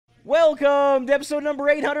Welcome to episode number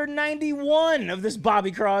 891 of this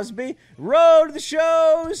Bobby Crosby Road to the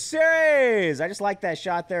Show series. I just like that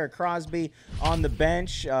shot there of Crosby on the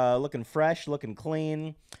bench, looking fresh, looking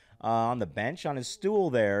clean. On the bench, on his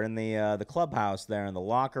stool there in the clubhouse there in the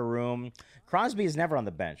locker room. Crosby is never on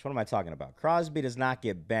the bench. What am I talking about? Crosby does not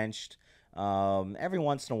get benched. Every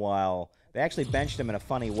once in a while, they actually benched him in a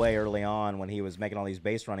funny way early on when he was making all these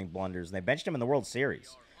base running blunders, and they benched him in the World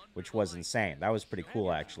Series, which was insane. That was pretty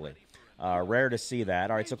cool, actually. Rare to see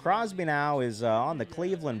that. All right, so Crosby now is on the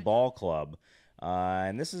Cleveland Ball Club.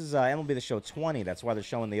 And this is MLB The Show 20. That's why they're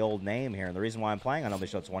showing the old name here. And the reason why I'm playing on MLB The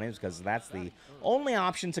Show 20 is because that's the only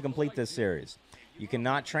option to complete this series. You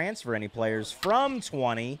cannot transfer any players from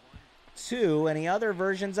 20 to any other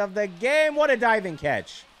versions of the game. What a diving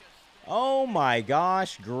catch. Oh, my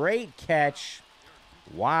gosh. Great catch.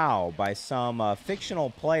 Wow, by some fictional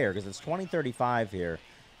player, because it's 2035 here.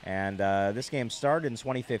 And this game started in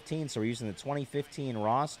 2015, so we're using the 2015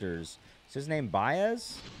 rosters. Is his name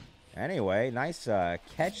Baez? Anyway, nice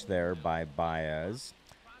catch there by Baez.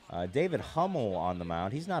 David Hummel on the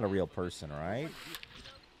mound. He's not a real person, right?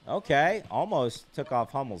 Okay, almost took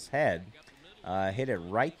off Hummel's head. Hit it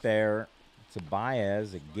right there to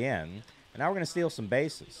Baez again. And now we're going to steal some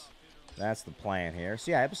bases. That's the plan here.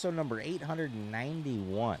 So, yeah, episode number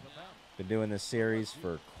 891. Been doing this series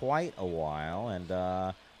for quite a while. And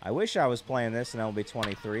I wish I was playing this in MLB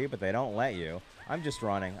 23, but they don't let you. I'm just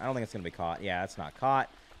running. I don't think it's going to be caught. Yeah, it's not caught.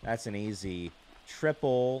 That's an easy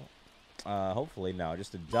triple. Hopefully, no,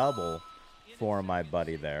 just a double for my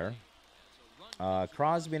buddy there.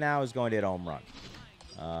 Crosby now is going to hit a home run.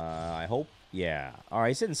 I hope. Yeah. All right,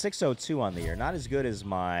 he's hitting 602 on the year. Not as good as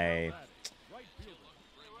my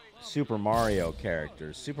Super Mario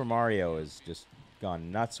characters. Super Mario has just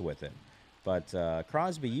gone nuts with it. But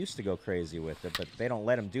Crosby used to go crazy with it, but they don't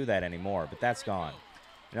let him do that anymore. But that's gone.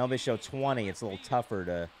 In MLB Show 20, it's a little tougher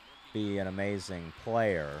to be an amazing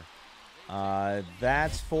player.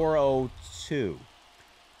 That's 402.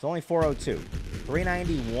 It's only 402.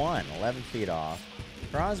 391, 11 feet off.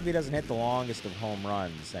 Crosby doesn't hit the longest of home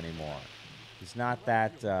runs anymore. He's not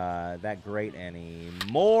that great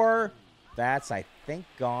anymore. That's, I think,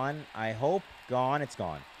 gone. I hope gone. It's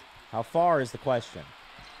gone. How far is the question?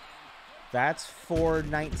 That's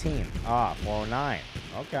 419. 409.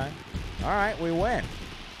 Okay. All right, we win.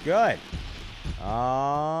 Good.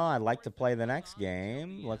 I'd like to play the next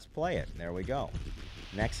game. Let's play it. There we go.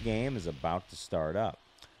 Next game is about to start up.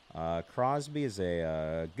 Crosby is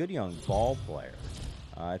a good young ball player.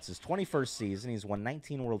 It's his 21st season. He's won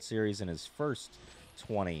 19 World Series in his first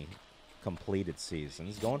 20 completed seasons.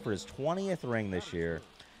 He's going for his 20th ring this year.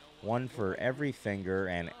 One for every finger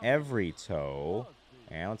and every toe.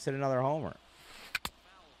 And let's hit another homer.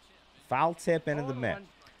 Foul tip into the mitt.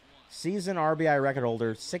 Season RBI record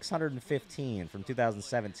holder, 615 from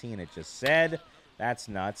 2017, it just said. That's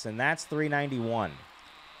nuts. And that's 391.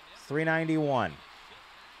 391.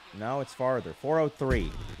 No, it's farther.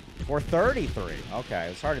 403. 433. Okay,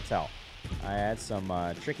 it's hard to tell. I had some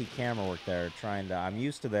tricky camera work there trying to... I'm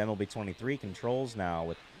used to the MLB 23 controls now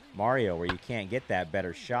with Mario where you can't get that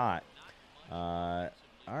better shot. All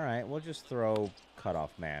right, we'll just throw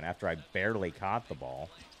cutoff man after I barely caught the ball.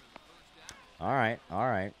 All right.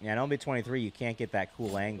 Yeah, in MLB 23, you can't get that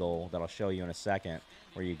cool angle that I'll show you in a second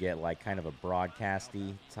where you get, like, kind of a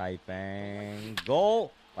broadcasty type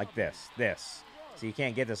angle like this. So you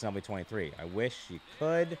can't get this in MLB 23. I wish you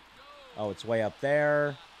could. Oh, it's way up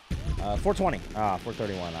there. 420.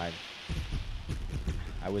 431.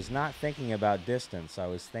 I was not thinking about distance. I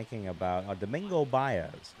was thinking about Domingo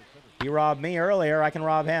Baez. He robbed me earlier. I can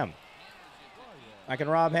rob him.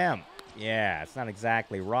 Yeah, it's not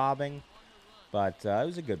exactly robbing. But it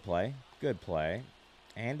was a good play. Good play.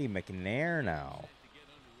 Andy McNair now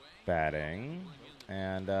batting.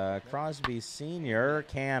 And Crosby Sr.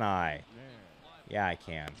 Can I? Yeah, I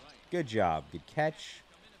can. Good job. Good catch.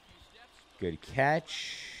 Good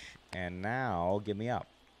catch. And now, give me up.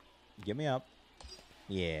 Give me up.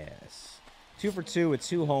 Yes. 2 for 2 with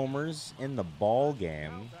 2 homers in the ball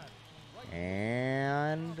game.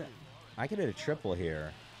 And I could hit a triple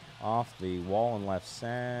here. Off the wall in left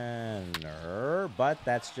center, but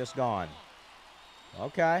that's just gone.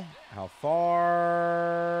 Okay, how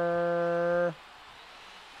far?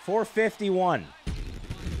 451.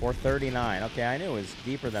 439. Okay, I knew it was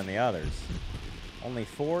deeper than the others. Only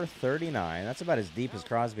 439. That's about as deep as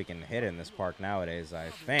Crosby can hit in this park nowadays,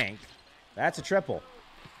 I think. That's a triple.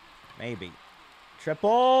 Maybe.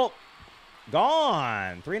 Triple.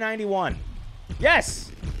 Gone. 391.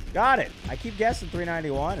 Yes! Got it. I keep guessing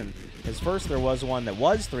 391, and his first there was one that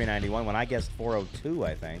was 391 when I guessed 402,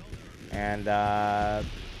 I think. And now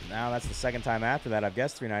That's the second time after that I've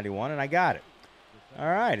guessed 391, and I got it. All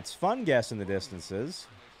right, it's fun guessing the distances.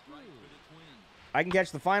 I can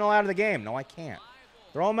catch the final out of the game. No, I can't.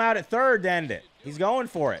 Throw him out at third to end it. He's going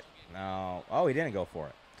for it. No. Oh, he didn't go for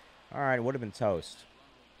it. All right, it would have been toast.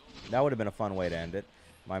 That would have been a fun way to end it.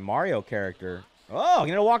 My Mario character. Oh,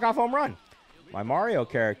 you know, walk-off home run. My Mario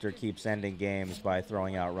character keeps ending games by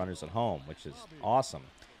throwing out runners at home, which is awesome.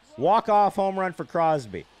 Walk-off home run for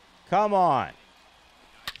Crosby. Come on.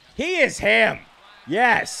 He is him.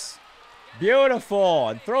 Yes. Beautiful.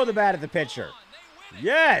 And throw the bat at the pitcher.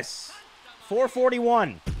 Yes.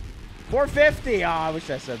 441. 450. Oh, I wish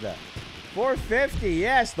I said that. 450.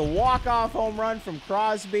 Yes, the walk-off home run from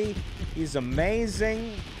Crosby. He's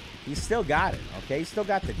amazing. He's still got it, okay? He's still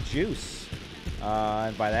got the juice.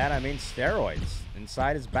 And by that, I mean steroids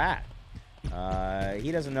inside his bat.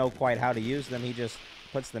 He doesn't know quite how to use them. He just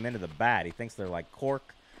puts them into the bat. He thinks they're like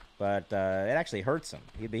cork, but it actually hurts him.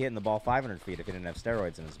 He'd be hitting the ball 500 feet if he didn't have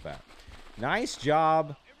steroids in his bat. Nice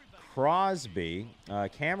job, Crosby.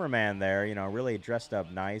 Cameraman there, you know, really dressed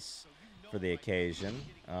up nice for the occasion.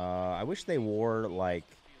 I wish they wore, like,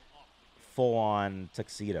 full-on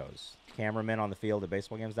tuxedos. Cameramen on the field at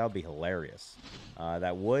baseball games, that would be hilarious.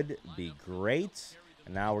 That would be great.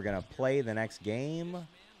 And now we're going to play the next game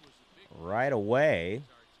right away.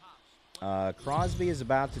 Crosby is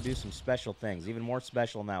about to do some special things, even more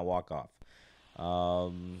special than that walk-off.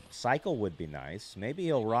 Cycle would be nice. Maybe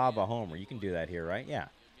he'll rob a homer. You can do that here, right? Yeah,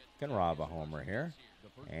 you can rob a homer here.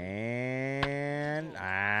 And,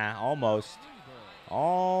 almost.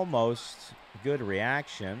 Almost. Good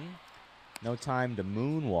reaction. No time to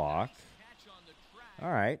moonwalk. All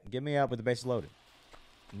right, get me up with the bases loaded.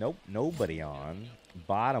 Nope, nobody on.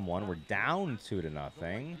 Bottom one, we're down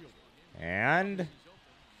 2-0. And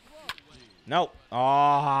nope.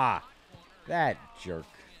 Ah, that jerk.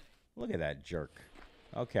 Look at that jerk.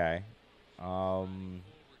 Okay.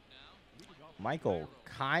 Michael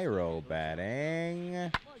Cairo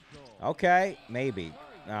batting. Okay, maybe.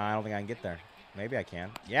 No, I don't think I can get there. Maybe I can.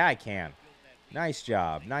 Yeah, I can. Nice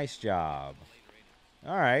job. Nice job.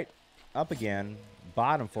 All right. Up again.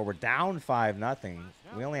 Bottom four. We're down 5-0.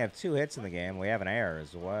 We only have 2 hits in the game. We have an error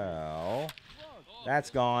as well. That's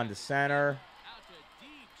gone to center.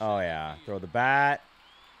 Oh, yeah. Throw the bat.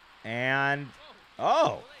 And,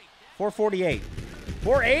 oh, 448.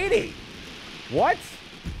 480. What?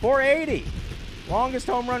 480. Longest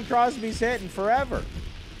home run Crosby's hit in forever.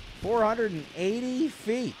 480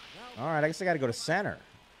 feet. All right, I guess I got to go to center.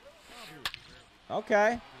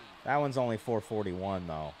 Okay. That one's only 441,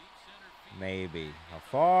 though. Maybe. How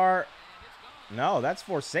far? No, that's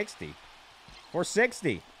 460.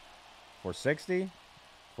 460. 460.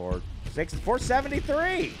 460.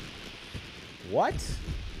 473. What?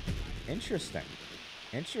 Interesting.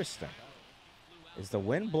 Interesting. Is the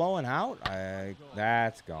wind blowing out?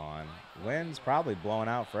 That's gone. Wind's probably blowing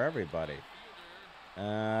out for everybody.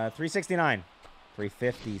 369.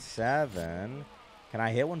 357. Can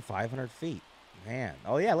I hit one 500 feet? Man.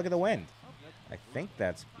 Oh, yeah, look at the wind. I think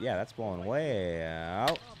that's, yeah, that's blowing way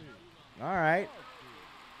out. All right.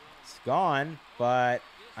 It's gone, but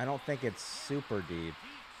I don't think it's super deep.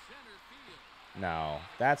 No,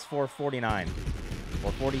 that's 449.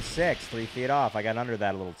 446, 3 feet off. I got under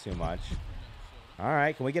that a little too much. All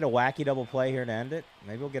right, can we get a wacky double play here to end it?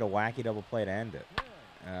 Maybe we'll get a wacky double play to end it.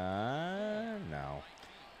 No.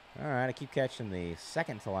 All right, I keep catching the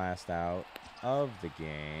second to last out of the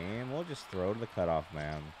game. We'll just throw to the cutoff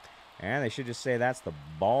man. And they should just say that's the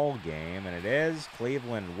ball game, and it is.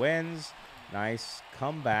 Cleveland wins. Nice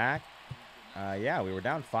comeback. Yeah, we were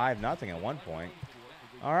down 5-0 at one point.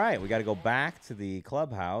 All right, we got to go back to the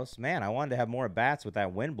clubhouse. Man, I wanted to have more at-bats with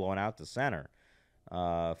that wind blowing out to center.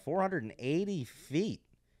 480 feet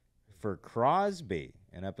for Crosby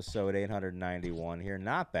in episode 891 here.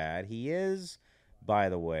 Not bad. He is, by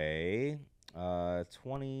the way,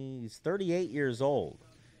 he's 38 years old.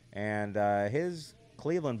 And his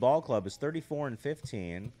Cleveland Ball Club is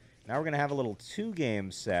 34-15. Now we're going to have a little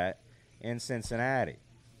 2-game set in Cincinnati.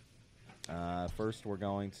 First, we're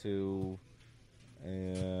going to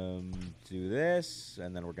do this,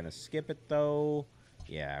 and then we're going to skip it, though.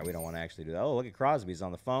 Yeah, we don't want to actually do that. Oh, look at Crosby. He's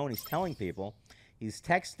on the phone. He's telling people. He's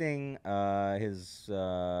texting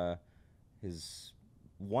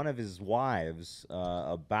one of his wives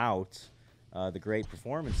about the great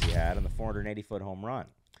performance he had on the 480-foot home run.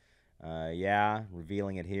 Yeah,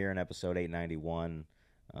 revealing it here in episode 891.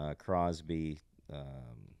 Crosby,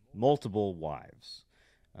 multiple wives.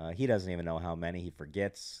 He doesn't even know how many. He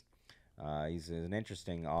forgets. He's an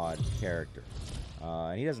interesting, odd character.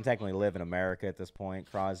 And he doesn't technically live in America at this point.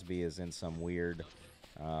 Crosby is in some weird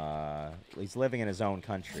He's living in his own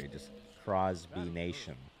country, just Crosby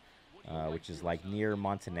Nation, which is like near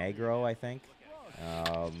Montenegro, I think.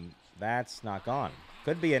 That's not gone.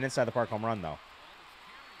 Could be an inside the park home run, though.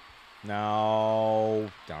 No,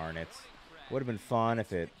 darn it. Would have been fun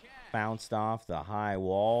if it bounced off the high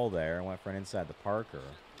wall there and went for an inside the parker.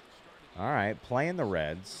 All right, playing the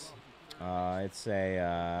Reds. It's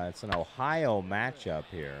an Ohio matchup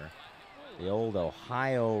here. The old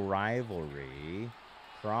Ohio rivalry.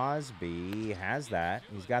 Crosby has that.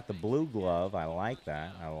 He's got the blue glove. I like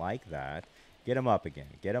that. I like that. Get him up again.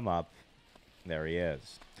 Get him up. There he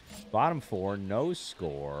is. Bottom 4, no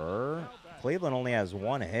score. Cleveland only has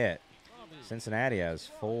 1 hit. Cincinnati has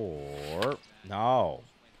 4. No.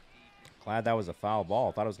 Glad that was a foul ball.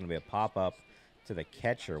 I thought it was going to be a pop-up to the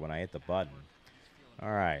catcher when I hit the button.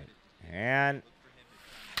 All right. And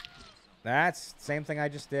that's the same thing I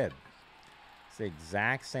just did. It's the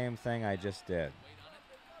exact same thing I just did.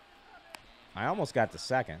 I almost got to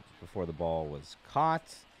second before the ball was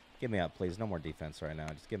caught. Give me up, please. No more defense right now.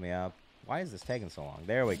 Just give me up. Why is this taking so long?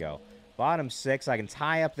 There we go. Bottom 6. I can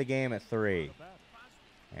tie up the game at 3.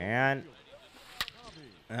 And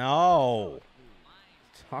no.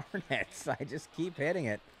 Darn it. I just keep hitting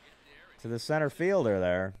it to the center fielder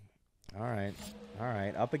there. All right. All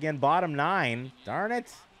right. Up again, bottom 9. Darn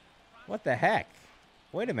it. What the heck?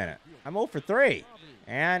 Wait a minute. I'm 0 for 3.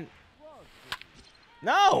 And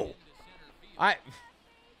no. I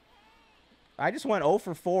just went 0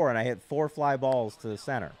 for 4, and I hit 4 fly balls to the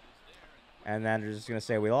center. And then they're just going to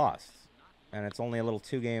say we lost. And it's only a little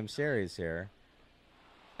 2-game series here.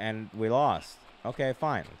 And we lost. Okay,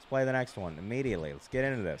 fine. Let's play the next one immediately. Let's get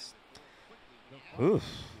into this. Oof.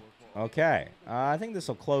 Okay. I think this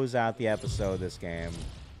will close out the episode of this game.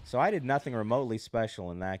 So I did nothing remotely special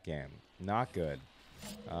in that game. Not good.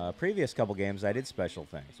 Previous couple games, I did special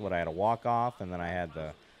things. I had a walk-off, and then I had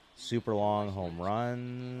the super long home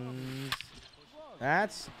runs.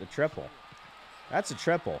 That's a triple. That's a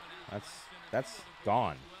triple. That's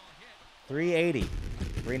gone. 380.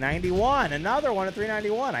 391. Another one at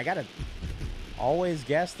 391. I got to always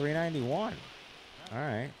guess 391. All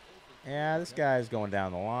right. Yeah, this guy's going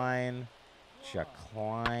down the line. Chuck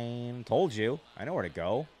Klein. Told you. I know where to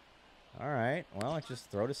go. All right. Well, let's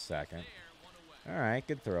just throw to second. All right.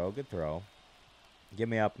 Good throw. Good throw. Give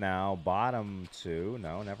me up now. Bottom 2.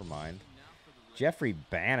 No, never mind. Jeffrey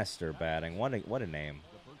Bannister batting. What a name.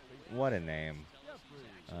 What a name.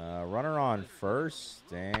 Runner on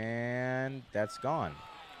first, and that's gone.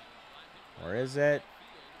 Where is it?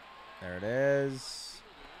 There it is.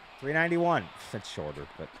 391. That's shorter,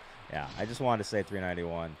 but yeah, I just wanted to say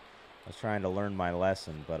 391. I was trying to learn my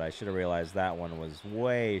lesson, but I should have realized that one was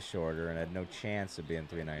way shorter and had no chance of being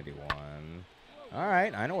 391. All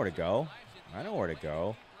right, I know where to go. I know where to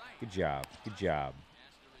go. Good job. Good job.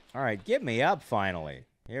 All right, get me up finally.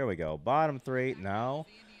 Here we go. Bottom 3. No.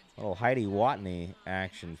 A little Heidi Watney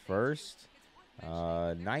action first.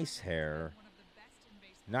 Nice hair.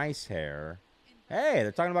 Nice hair. Hey,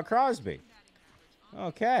 they're talking about Crosby.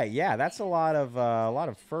 Okay, yeah, that's a lot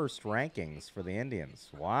of first rankings for the Indians.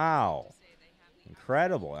 Wow.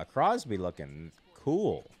 Incredible. Crosby looking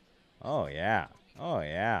cool. Oh, yeah. Oh,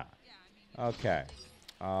 yeah. Okay.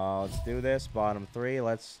 Let's do this. Bottom 3.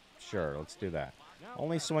 Let's do that.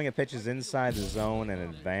 Only swing at pitches inside the zone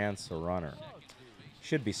and advance a runner.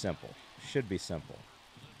 Should be simple. Should be simple.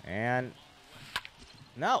 And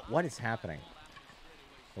no, what is happening?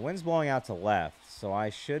 The wind's blowing out to left, so I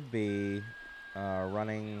should be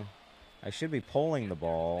running. I should be pulling the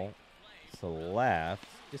ball to left.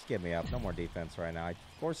 Just get me up. No more defense right now. Of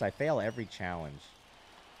course, I fail every challenge.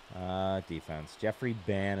 Defense. Jeffrey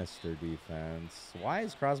Bannister defense. Why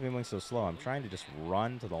is Crosby moving so slow? I'm trying to just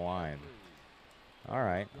run to the line. All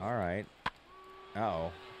right. All right.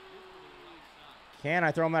 Uh-oh. Can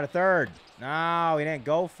I throw him out of third? No, he didn't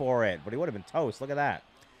go for it, but he would have been toast. Look at that.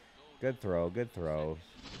 Good throw. Good throw.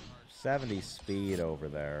 70 speed over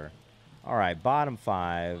there. All right, bottom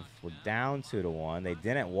 5. We're down 2-1. They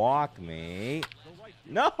didn't walk me.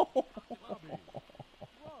 No.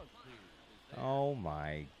 Oh,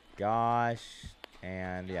 my gosh.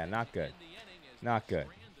 And, yeah, not good. Not good.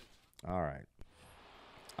 All right.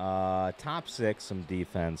 Top 6, some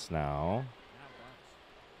defense now.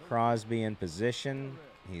 Crosby in position.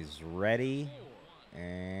 He's ready.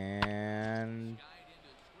 And,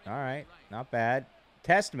 all right, not bad.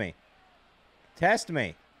 Test me. Test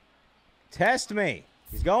me. Test me.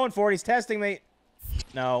 He's going for it. He's testing me.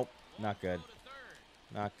 No, not good.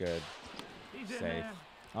 Not good. Safe.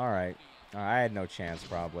 All right. I had no chance,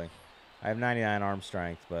 probably. I have 99 arm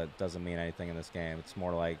strength, but it doesn't mean anything in this game. It's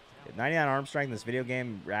more like 99 arm strength in this video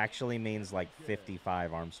game actually means like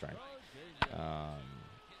 55 arm strength.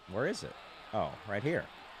 Where is it? Oh, right here.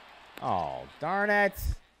 Oh, darn it.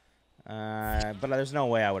 But there's no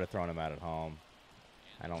way I would have thrown him out at home.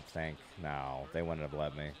 I don't think. No, they wouldn't have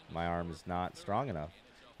let me. My arm is not strong enough,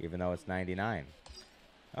 even though it's 99.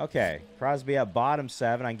 Okay, Crosby up bottom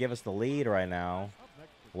 7. I can give us the lead right now.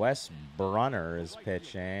 Wes Brunner is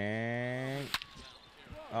pitching.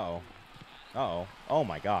 Uh-oh. Uh-oh. Oh,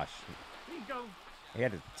 my gosh. He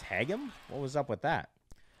had to tag him? What was up with that?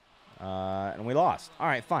 And we lost. All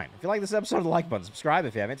right, fine. If you like this episode, the like button. Subscribe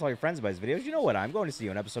if you haven't. Tell your friends about these videos. You know what? I'm going to see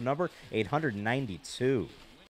you in episode number 892.